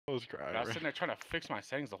I was crying. I was sitting there trying to fix my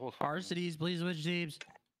settings the whole time. Varsities, please switch teams.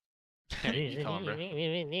 You tell him, bro.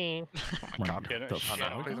 Oh my god. Get it. Oh, Shut no,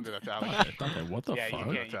 up. please don't do that to Alex. Dante, what the Yeah, fuck?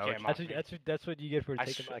 you can't mock me. That's what you get for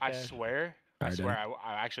taking my I cash. swear, Alright,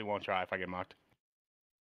 I actually won't try if I get mocked.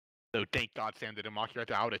 So thank God Sam didn't mock you right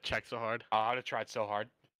there. I would have checked so hard. I would have tried so hard.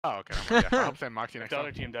 Oh, okay. Yeah, I hope Sam mocks you If next the time.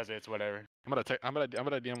 other team does it, it's whatever. I'm gonna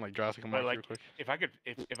DM like Drazah come But mock like, real quick.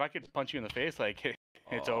 if I could punch you in the face, like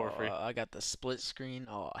it's over for you. I got the split screen.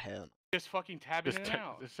 Oh hell. Just fucking tabbing in and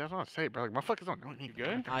out. That's what I'm saying, bro. Like, motherfuckers don't know You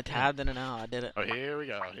good? I tabbed in and out. I did it. Oh, here we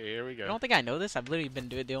go. Here we go. I don't think I know this. I've literally been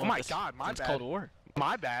dealing Oh my with this god, my since bad. Cold War.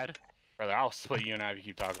 My bad. Brother, I'll split you in half if you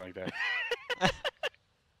keep talking like that.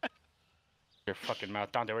 Your fucking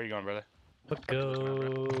mouth. Dante, where you going, brother? Let's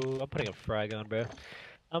go. I'm putting a frag on, bro.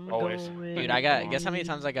 I'm Always. going. Dude, guess how many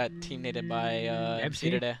times I got teammated by MC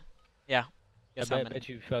today? Yeah. I Guess how many? bet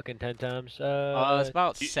you fucking 10 times. It's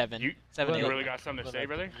about You- 7. you- 7, You 8. really got something to say,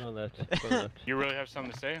 brother? One left. One left. You really have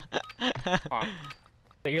something to say?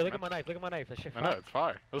 Hey, here, look at my knife. Look at my knife. That shit. I know, it's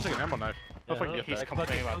fire. It looks like an ammo knife. Yeah, Motherfucker, get He's that.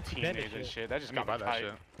 complaining about fucking bend teammates and shit. shit. That just I'm gonna got buy me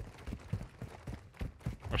that tight. shit.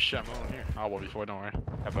 Oh shit, I'm over here. I will before, don't worry.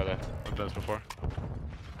 Yeah, brother. I've done this before.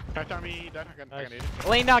 Can I tell me that? I Nice. can need it.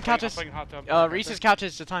 Laying down I'm couches. playing hot tub. Reese's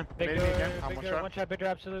couches. The time. Big Maybe door, again, I'm big one door, shot. one shot, big door,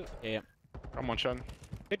 absolute. I'm one shot.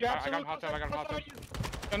 Big door, I absolute. got hot tub. I got hot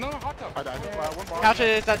tub. No, hot tub. I died. One bar.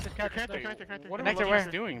 Couches. That. Connector. What Connector are where?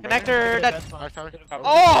 you doing, brother? Connector. That. Nice, Tyler.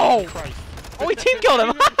 Oh! Christ. Oh, we team killed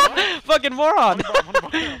him. Fucking moron.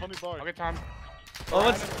 Okay, Tom. Oh,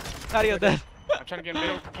 what's patio dead? I'm trying to get in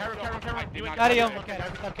middle. Carry. Patio.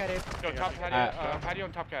 Yo, top patio, patio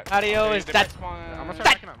and top cat. Patio is dead. I'm gonna start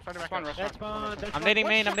backing up. Spawn restaurant. I'm nading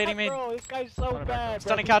main. I'm nading main. Bro, this guy's so bad.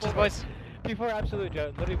 Stunning couches, boys. P4 absolute,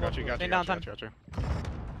 Joe. Literally Got you. Stay down, time.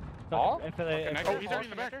 All? FLA. Oh, he's already in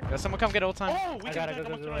the back. Yo, someone come get old time. Oh, I got it.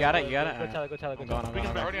 Go. You got it, you got it? Go tell it. Go tell it. I'm going, I'm We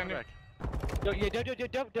can going. Already on back. Yo, yeah,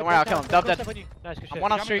 don't Don't worry, I'll kill him. Dub dead. Nice, good I'm shit.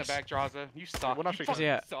 one on Jump in the streaks. back, Drazah. You suck. One on You streaks. fucking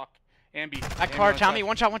Yeah. suck. Ambi. That car, Tommy,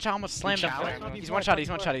 one shot, almost slammed him. challenged. He's one shot, he's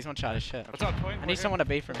shit. What's up, twin? I need someone to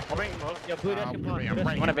bait for me. Yo, blue dash can pawn. I'm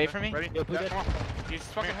You wanna bait for me? Ready? Yo, blue Yeah, dash. come on. He's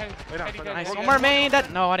fucking head. Lay down, heady lay good. down. Nice. One more main.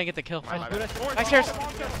 That. No, I didn't get the kill. Nice, blue dash. Nice stairs.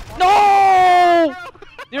 No!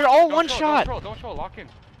 They're all one shot. Don't troll. Lock in.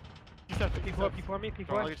 P4 me.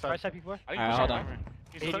 Go, P4. look at Right side P4. I think Alright, he's hold shot on. right.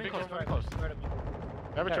 He's Very big close, close. very close.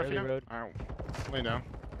 Have a Got trophy Ruby here? Road. Alright. Lay down.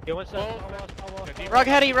 Yo, one side. Rug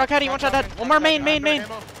heady, one shot dead. One more main.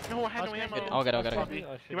 No, I had no ammo. Oh,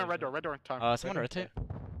 good. He went red door. Time. Someone rotate.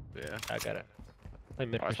 Yeah. I got it. Play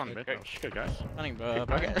mid. Oh, it's on mid. Okay. Good, guys. Stunning, bro.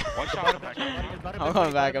 Okay. One shot. I'm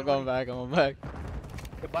going back.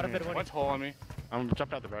 Bottom mid one. One's hole on me. I'm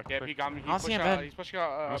jumping out the back. Yeah, he got me. I'll see him, man. He's pushing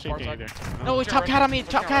out I don't see far anything side. either. No, he's top cat on me.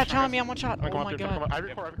 Top cat challenging me on one shot. I'm Oh going my through, god. come on. I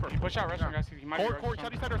record. He pushed out restaurant, guys. He might be Core,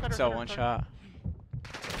 side. So one shot.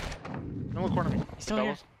 No corner me. He's still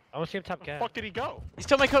here. I want to see him top Where cat. the fuck did he go? He's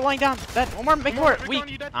still my coat lying down. Dead. One more. Make more.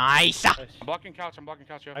 Weak. Nice. I'm blocking couch,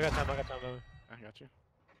 yo. I got time. I got you.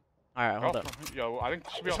 Alright, hold up. Yo, I think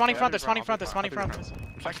should be They're off spawning the front. edge. They're spawning front.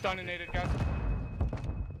 I'm stunning guys.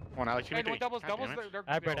 Come on, Alex. Hey, no doubles.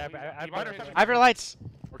 Ivor lights.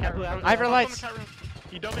 Ivor lights.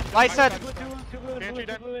 He doubled it. Lights dead. Two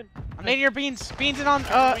blue in. I'm nading your beans. Beans in on.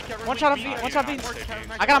 One shot on beans.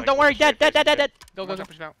 I got him. Don't worry. Dead. Go.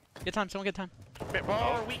 Get time. Someone get time.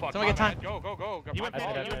 Someone get time. Go. You went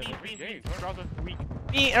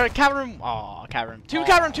Me or cat room. Oh, cat room. Two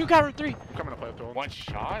cat room. 3. I'm coming to play up to him. One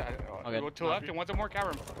shot. Okay. Go to left and one's a more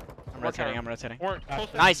cavern. I'm rotating. Or close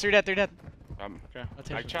to Nice. 3 dead. Okay.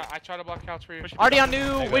 I try to block couch for you. Already on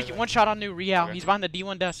new. Wait, one shot on new. ReeaL. He's behind the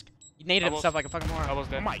D1 desk. He naded himself like a fucking moron. Doubles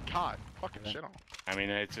Oh dead. my god. Fucking shit on. I mean,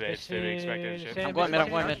 it's to be expected shit. I'm going mid.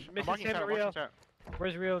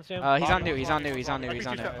 Where's ReeaL and Sam? He's on new.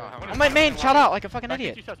 Oh my main. Shout out like a fucking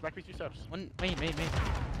idiot. Back 2 steps. One main.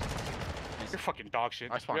 You're fucking dog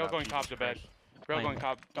shit. I spawned Real out. going top to bed. Real going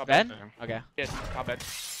top Bed? Okay. Yes, top bed.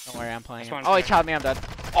 Don't worry, I'm playing. Spawn Oh, he back. chopped me. I'm dead.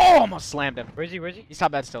 Oh, almost slammed him. Where's he? He's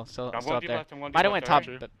top bed still. Still I'm up going deep there. left. I'm going deep Might have left. went top,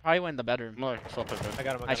 True. but probably went in the bedroom. I'm like, stop it, I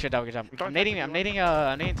got him. I should have. Good job. I'm I'm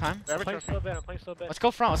nading time. I'm playing slow bed. Let's go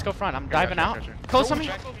front. I'm diving out. Close on me.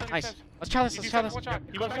 Nice. Let's try this. Nice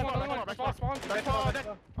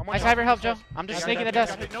Nice Ivor help, Joe. I'm just sneaking the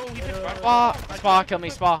desk. Spa, kill me.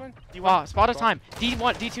 Spa to time.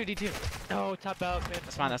 D1, D2. No, top out, man.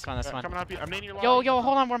 That's fine. Coming up. I'm nading your Yo,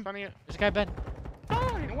 hold on. Funny it. There's a guy bed.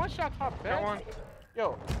 One shot top bed. Got one.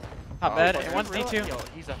 Yo. Top bed. And one's D2. Yo,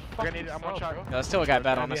 he's a Grenade, I'm one shot. There's still a guy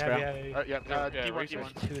bed on this, bro. Yeah,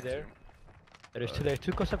 D1. Two there. There's two there.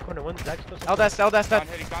 Two close up corner. One back close up. L-Death, God dead.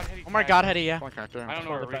 heady, One more God heady, yeah. One connector. I don't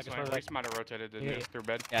know where It's Reese one went. back. Reese might have rotated Yeah. through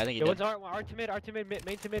bed. Yeah, I think he Yo, did. one's R to mid,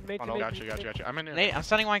 main to mid. Oh, no. Gotcha. I'm in there. Nate, I'm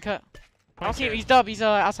stunning wine cut. I don't see him. He's dub. He's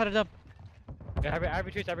outside of dub. Yeah, I have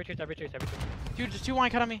retreats. Two wine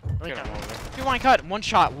cut on me. Get him over there. Two wine cut. One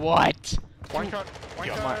shot. What? One cut.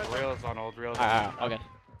 Yo, my rails on old rails. Okay.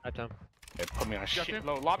 I time. Hey, put me on Got shit. you.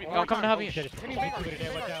 Low lobby. Yo, I'm coming to help you. Shit, it's Hitting way big too good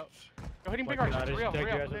again. arch. Watch out. Yo, hitting big Watch arch. out, Real. take your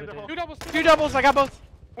ass over there. Two doubles. Two doubles. I got both.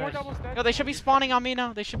 Four doubles dead. Yo, they should be spawning on me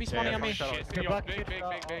now. They should be spawning Yeah, on me. shut up. Shit. Good Yo, luck, big.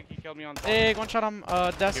 kid. He killed me on top. Big one shot on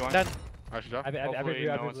desk. You want? Dead. Nice job. Hopefully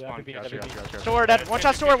no one's spawned. Gotcha. Store dead. One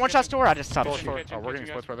shot store. One shot store. I just stopped. Store. shooting. Oh, we're getting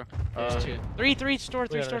splits, brother. There's two. Three store.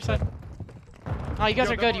 Three Yeah, store that's side. Oh, you guys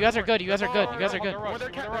are good. You guys are good. You guys are good. You guys are good.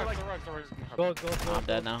 Go. I'm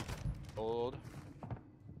dead now. Old.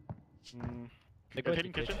 They go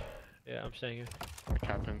Hitting kitchen. Yeah, I'm staying here.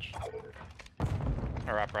 Cat pinch.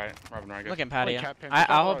 I wrap right. Robin right. Looking patio. cat pinch.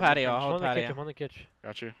 I'll hold patio. I'll I'm hold on the kitchen. patio. I'm on the kitchen.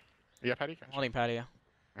 Got you. Yeah, Patty. Gotcha. Holding patio.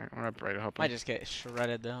 Alright, I'm up right to help him. Might just get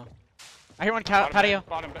shredded though. I hear one patio.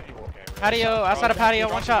 Bottom bed. Okay, right. Patio. Outside of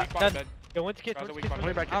patio. One shot. Dead. Yo, one's kitchen. Brother, One's we kitchen.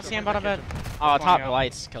 Only back I don't kitchen, see him only bottom back bed. kitchen. Oh, top out.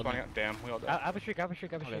 lights killed me. Spawning out. Damn, we all dead. I have a streak.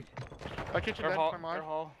 Okay. Back kitchen, They're dead. hall. I'm They're live.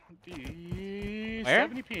 hall. D. Where?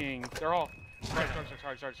 70 ping. They're all.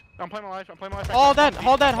 Sarge. I'm playing my life. Hold that.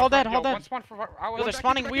 Hold that. Yo, one spawn for. Yo, they're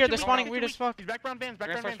spawning weird. They're spawning weird as fuck. He's background bands. They're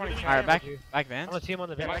Background gonna bands. start Alright, spawning back I vans. don't see him on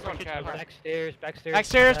the Yeah, back. mine's on cab. Backstairs.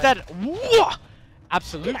 Backstairs dead. Whoa!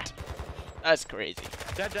 Absolute. That's crazy.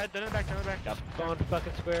 Dead in the back. Going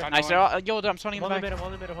fucking square. I Nice. know Yo, I'm spawning in the back.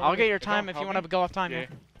 One in the middle. I'll get your Go, time if you help want to me. go off time. Yeah. Yeah.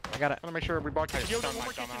 I got it. I wanna make sure we block kitchen. I Yo, stunned one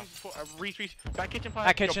more my kitchen. Reach. Back kitchen.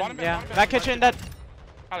 Back kitchen. bottom bed, Yeah. bottom bed, Back bottom kitchen bed. dead.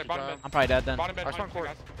 Tyler, bottom bed. I'm probably dead then. Bottom bed. I spawned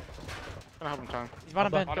 100 court. Gonna help him time. He's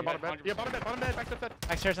bottom bed. Bottom Bottom bed, bed. Yeah, bottom bed. Back step.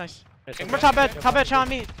 Backstairs, nice. Yes, One more top bed. Top bed, shot on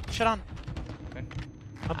me. Shit on.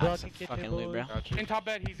 I'm blocking kitchen. Fucking loot, bro. Got you. In top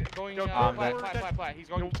bed, he's going Yo, flat. He's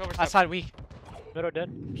going silver Last step. side weak. Middle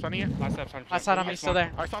dead. Sunny here. Last step, 100%. Last side on me, still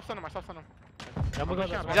there. I saw him. I'm gonna go. Is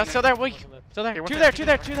Is that still there? Weak. Still there. Two there. Two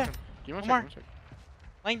there. Two there. Give me One more.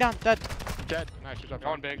 Laying down. Dead. Dead. Nice. Good job.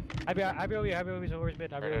 Going big. I be over here. Where's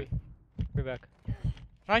mid? Right. We're back.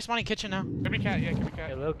 Try spawning kitchen now. Could be cat, yeah, could be cat.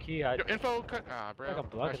 Yeah, low key. Yo, info cut. Ah, bro. Like I'm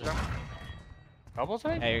blocking Nice him. job. Double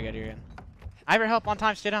side? Hey, you're good. I have your help on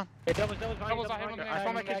time. Stay down. Hey, doubles. Doubles, I hit him in the I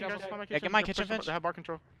saw my kitchen. doubles. Yeah, get my kitchen They have bar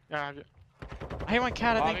control. Yeah, I have it. I hear one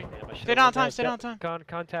cat, I Lobby. think. Yeah, my shit Stay down on over time. there. Stay down on time.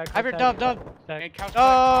 Contact. I have your dub. And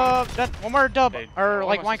couch Dead. One more dub. Hey, Or all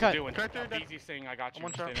like of us wine is cut. doing Connector, the dead. easiest thing, I got you.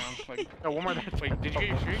 One Stay shot. down. Like, No, one more. wait, did you get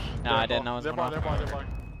your streak? No, I didn't know it was They're one bar. off.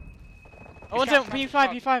 Oh, one's in.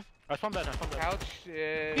 P5. I found that. Couch.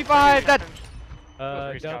 P5 dead.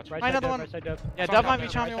 Reese Dub. couch. Right Another side one. dub. Right side dub. Yeah, Some dub top might be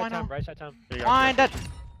down. trying me. Why not? Right side time. Fine, dead.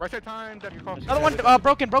 Right side time. Dead. Your call. Another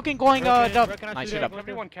one. Broken going. Dub. Broken on Nice two shit up. dub. Could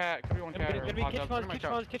be one cat. Could be one cat. Gonna be Hot kitchen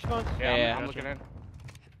dub. spawns. Yeah. I'm looking at.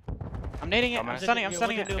 I'm nading it. I'm Dumbass. stunning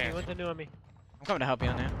it. One's a new on me. I'm coming to help you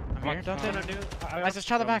on that. I'm here. Don't Come do on. it. Nice, let's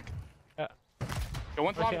try the back. Yo,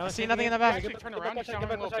 one's Okay, lobby. See nothing in the back. Actually, turn around. You sound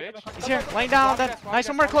like a little bitch. He's here. Laying down. Dead. Nice.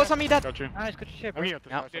 One more close on me. Dead. Got you. Nice, good shit, I'm bro. here at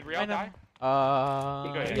this Yep. side. Did I ReeaL know. die?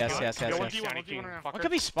 Yes. Yo, One one D1, Shiny king. one Fucker. What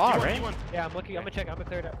could be spa, right? Yeah, I'm looking. I'm gonna check. I'm gonna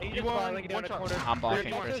clear it up. You One want down the one corner. shot. I'm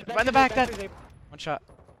blocking. Yeah, Right in the back. Dead. One shot.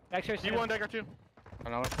 Backstairs. D1, dead. Got you. I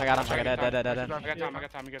know. I got him. I got dead. I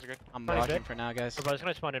got time. You guys are good. I'm Nice, blocking big. for now, guys. Bro, it's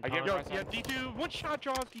gonna spawn in. I give Yo, Right yeah, side. D2. One shot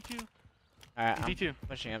draws. D2. Alright, I'm D2.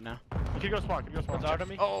 pushing up now. You can go spot. One's out on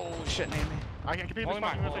me. Oh shit, name me. I can continue to Only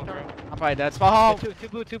spot. mine. You want to take I'm probably dead. Spot. Two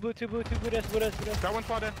blue. that one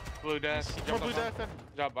spot dead. Blue death. More blue death.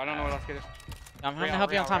 Job. I don't know what else it is. I'm gonna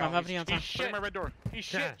help you on time. I'm helping you on time. He's Bring shit. my red door. He's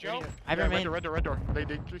shit, Joe. I have Yeah, remain. red door. They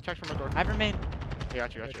text from red door. I have remain. Yeah,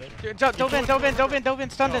 got you. Dove in.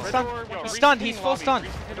 Stunned. Red Stunned. door, He's Reese stunned. He's full stunned.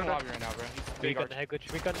 He's in the lobby right now, bro. He's We big got arch. the head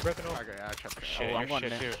glitch. We got the broken hole. Okay, I tried to Shit, Oh, I'm you're going shit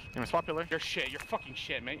there. too. You want spot pillar? You're shit. You're fucking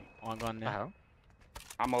shit, mate. Oh, I'm going there.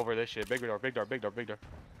 I'm over this shit. Big door.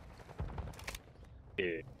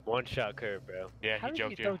 Dude, one shot curve, bro. Yeah, How he did you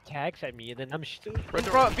joked throw you. tags at me and then I'm stupid? Red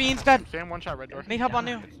Bro, door. Beans dead. Sam, one shot, red door. Need help on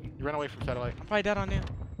new. You ran away from satellite. I'm probably dead on new.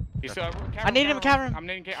 He's I needed him, Cameron. I'm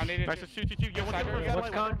needing him. Nice to 2-2-2. Yo, Side door. what's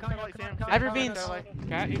Con, Sam? I have your beans.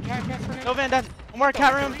 Cat for Dove in dead. One more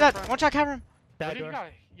cat room dead. One shot cat room. Side door.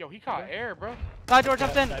 Yo, he caught air, bro. Side door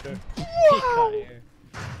jumped in. Side door.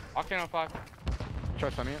 Octane on 5. Try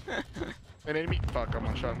stunning it. They need me. Fuck, I'm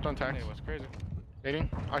on shot. Don't tax. Hey, what's crazy? Dating.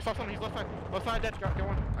 I saw something. He's left side. Left side, dead. Got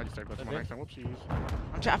one. I just started one accident.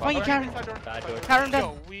 Whoopsies. I'm finding cat room. Side door. Side door. Cat room dead.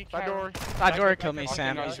 Yo, we Side door. Side door killed me, Octane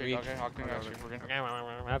Sam. got He's streak, weak. Okay, Octane got streak. We're good.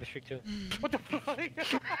 I have a streak too. What the fuck? That's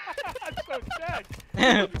so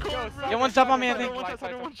sad. Yo, one's up on me, I think.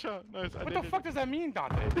 One shot. Nice. What the fuck does that mean,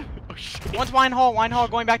 Dante? Oh shit. One's wine hall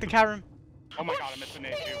going back to cat room. Oh my god, I missed the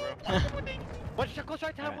nade too, bro. One shot, close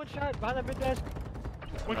right time, one shot behind that mid desk.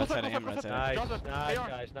 Wait, Right close side up, of him, close right up. Nice, Drazah, nice, AR.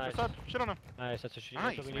 guys, nice. Just up, shit on him. Nice, that's what she Nice,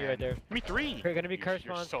 that's what we need right there. Me 3. Gonna be curse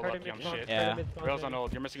You're spawn, so curse lucky mid I'm spawn, shit. Yeah. mid spawn. Rails on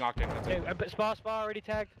old, you're missing Octane. That's it. Okay, spa already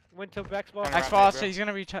tagged. Went to back spa. Alright. Next ball, so he's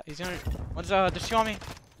gonna reach. He's gonna. What's just show me.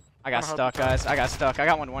 I got stuck, guys. I got stuck. I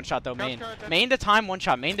got one shot though. Main. Main to time one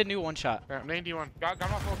shot. Main to new one shot. Yeah, main D1. Got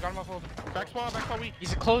him off hold, got him off hold. Back spawn weak.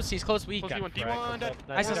 He's close. He's close. Weak. Close D1, D1 dead.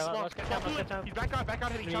 Nice. Nice. Let's get time. He's back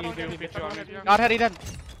out, heading. Shot on him. God, head he dead.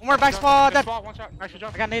 One more back spot. Dead. One shot. Nice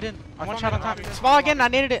job. I got naded. I One saw shot on him top. in the Spot again. I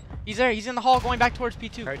naded it. He's there. He's in the hall going back towards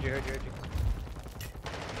P2. Heard you.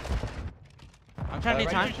 I'm trying to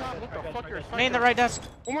need time. What the fuck? You're a Main in the right desk.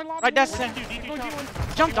 psycho. Right desk.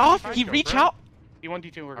 D2. Jumped off. He reached out. D1,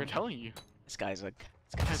 D2, we're I'm good. telling you. This guy's like.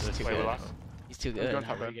 This guy's too Wait, we good. lost? He's too We're good. going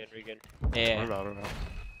top red. Regan. Yeah. What about?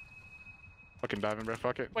 Fucking diving, bro.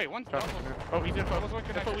 Fuck it. Wait, one. Oh, he's info.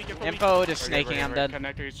 Info weak, Info just snaking. I'm dead.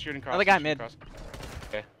 Connector, he's shooting cross. Another guy he's mid. shooting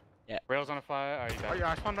cross. Yeah. Rails on a fly. Oh, Oh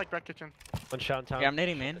yeah, I spawned like red kitchen. One shot in time. Yeah, I'm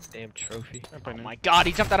nading main. Damn trophy. Oh my god,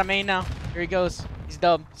 he jumped out of main now. Here he goes. He's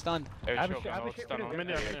dubbed. Stunned. Hey, I have a chill, shit- I have a no, shit stun for on the him.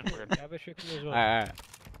 mid. I have a shoot from you as well. Alright.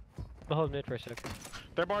 I'm hold mid for a second.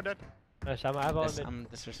 They're bar dead. Nice, I have all mid. I'm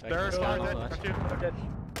disrespecting They're this guy. bar a dead. lot. Got two.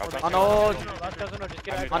 Dead. On old. Last doesn't know, just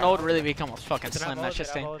get out. On old really weak, almost fucking Can I have slim. all That of shit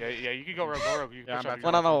it? I have stink. all of it. Yeah, you can go rogue. You Yeah, push I'm up, back. you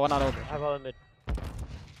One go on old, one on old. I have all in mid.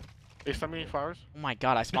 They sent me flowers. Oh my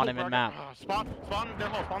god, I spawned him in map. Spawn their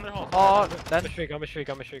hole. Oh, I'm a then.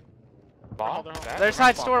 streak. Ball? Their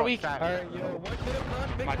side store weak. Alright, yo, one hit him, run,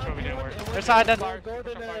 big My time, trophy didn't one, work. and Their one side gold, dead. gold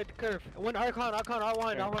in the curve. One Archon, I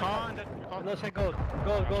want. Con. Let's hit gold.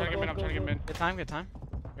 I'm trying to get mid. Good time, good time.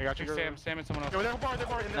 I got you. Sam and someone else. Yo, they're bar.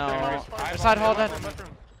 No. Their Their side hall dead.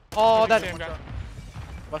 Oh, dead.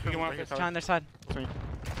 Left You room, want right this? Trying their side. Swing.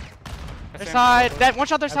 Their side. Dead. One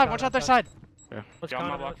shot their side. One shot their side. Let's Yeah,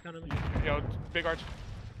 I'm con not him. Yo, big arch.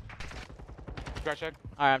 Big arch head.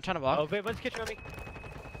 Alright, I'm trying to block. Oh, wait, one's kitchen on me.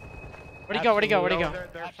 Where'd he go? Where'd he go? Where'd he go?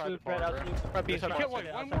 Absolute Fred, absolute. They said Kill one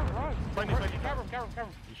more, run.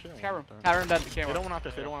 Cover him. Tower him dead. They don't want off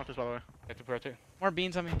this. By the way. Get the pro too. More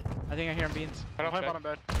beans on me. I think I hear him beans. Cut off Bottom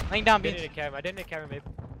bed. bed. Laying down I didn't beans. need a camera. I didn't need a camera, maybe.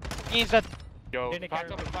 Beans dead. Yo, Didn't pass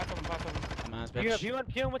carry open. Come on, You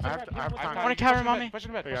bitch. peeling what's I to the have right? to- I have time. I wanna carry him on me. Push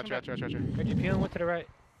in the bed. I got you. Reggie, peeling one to the right.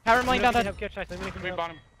 Tower him laying down dead. We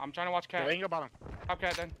bottom. I'm trying to watch cat. They ain't go bottom. Top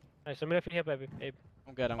cat then. Nice, I'm gonna help Abe.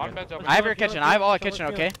 I'm good, I'm Bottom good. bed's open. I have your kitchen. I have all the kitchen,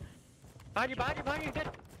 okay? Behind you, dead.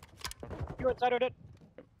 You inside or dead.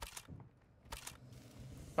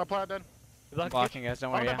 Apply dead. I'm blocking, guys.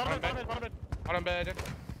 Don't worry. Bottom Yeah. bed. Bottom bed.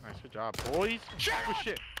 Nice, good job, boys. Shit. Good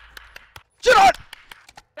shit. Shit on!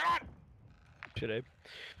 Shit, Abe.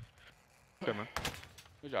 Good man.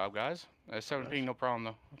 Good job, guys. 7 ping, no problem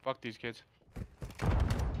though. Fuck these kids.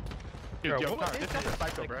 Dude, Bro, yo, what this is guy's a this?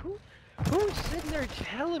 psycho, Like, bro. Who's sitting there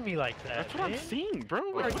telling me like that? That's what I'm man? seeing,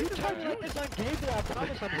 bro. Bro, Like, you what told the me like this on Gabriel. I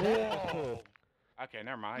promise I'm dead. Okay,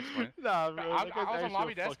 never mind. Explain. Nah, I was on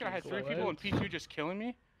lobby desk and I had 3 people in P2 just killing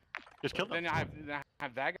me. Just kill them. Then I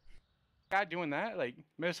have that guy doing that. Like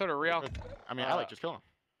Minnesota ReeaL. I mean, Alec, just kill him.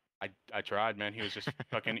 I tried, man. He was just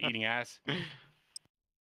fucking eating ass. How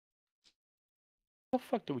the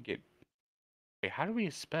fuck do we get? Hey, how do we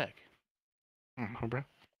spec? Bro.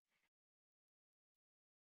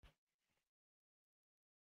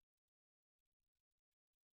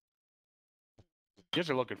 You guys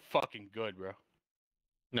are looking fucking good, bro.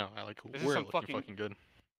 No, Alec, This is we're some looking fucking good.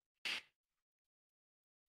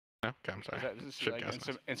 No? Okay, I'm sorry. Is this Shit, like guys,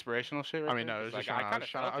 some inspirational shit? Right I mean, no, there? it was Like,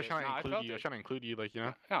 just I was trying to include you. I was trying to include you, like, you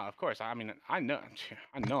know? No, of course. I mean, I know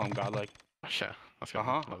I'm godlike. Oh, shit. Let's go.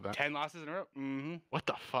 Love that. 10 losses in a row. Mm-hmm. What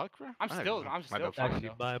the fuck, bro? I'm still My fucking dope.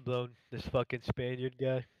 Actually, mind blown. This fucking Spaniard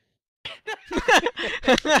guy.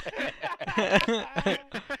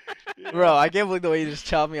 Bro, I can't believe the way you just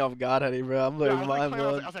chopped me off God, honey, bro. I'm Yeah, like mind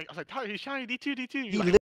blown. I was like, Tyler, he's shiny, D2. He